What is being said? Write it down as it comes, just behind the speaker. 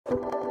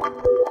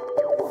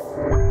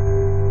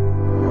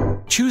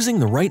Choosing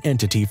the right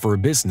entity for a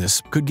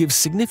business could give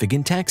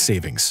significant tax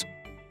savings.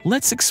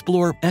 Let's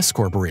explore S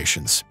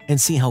corporations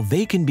and see how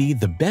they can be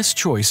the best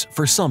choice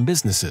for some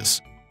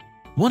businesses.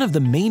 One of the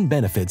main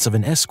benefits of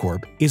an S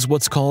corp is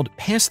what's called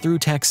pass-through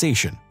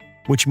taxation,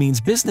 which means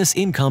business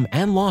income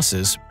and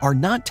losses are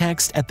not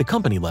taxed at the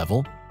company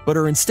level, but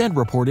are instead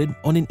reported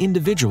on an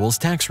individual's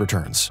tax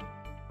returns.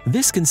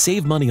 This can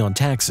save money on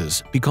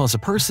taxes because a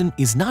person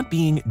is not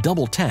being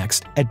double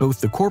taxed at both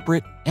the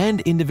corporate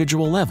and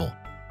individual level.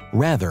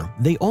 Rather,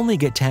 they only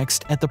get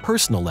taxed at the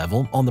personal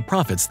level on the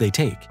profits they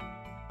take.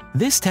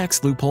 This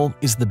tax loophole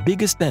is the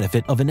biggest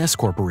benefit of an S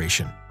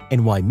corporation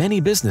and why many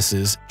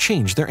businesses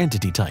change their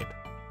entity type.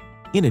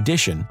 In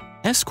addition,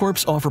 S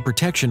corps offer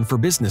protection for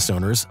business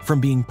owners from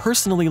being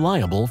personally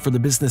liable for the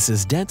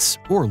business's debts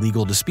or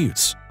legal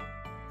disputes.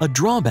 A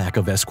drawback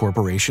of S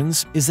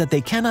corporations is that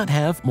they cannot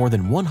have more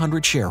than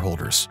 100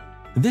 shareholders.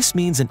 This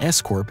means an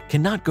S corp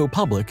cannot go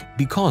public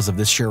because of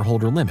this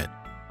shareholder limit.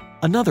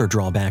 Another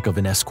drawback of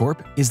an S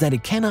corp is that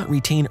it cannot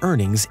retain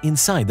earnings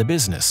inside the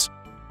business.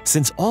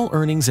 Since all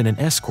earnings in an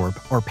S corp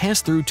are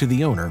passed through to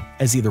the owner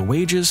as either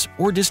wages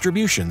or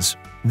distributions,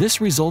 this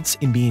results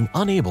in being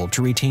unable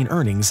to retain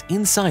earnings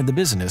inside the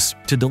business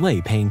to delay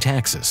paying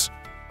taxes.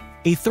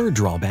 A third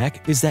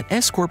drawback is that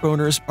S corp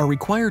owners are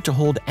required to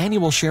hold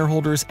annual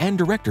shareholders and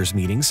directors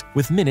meetings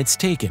with minutes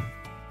taken.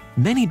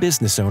 Many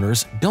business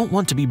owners don't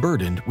want to be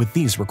burdened with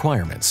these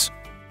requirements.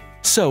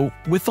 So,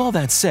 with all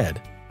that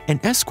said, an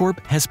S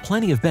corp has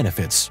plenty of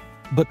benefits,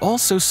 but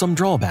also some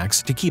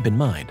drawbacks to keep in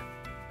mind.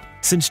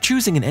 Since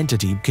choosing an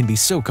entity can be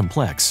so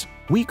complex,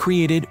 we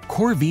created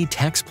Corp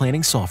tax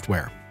planning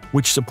software,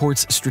 which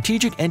supports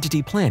strategic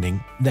entity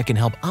planning that can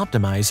help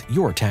optimize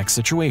your tax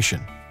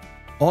situation.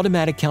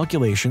 Automatic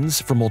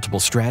calculations for multiple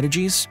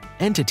strategies,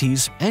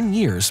 entities, and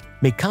years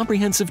make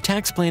comprehensive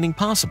tax planning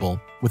possible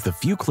with a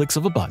few clicks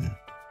of a button.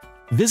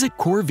 Visit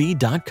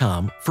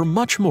corv.com for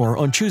much more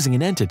on choosing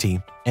an entity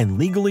and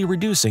legally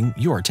reducing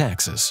your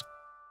taxes.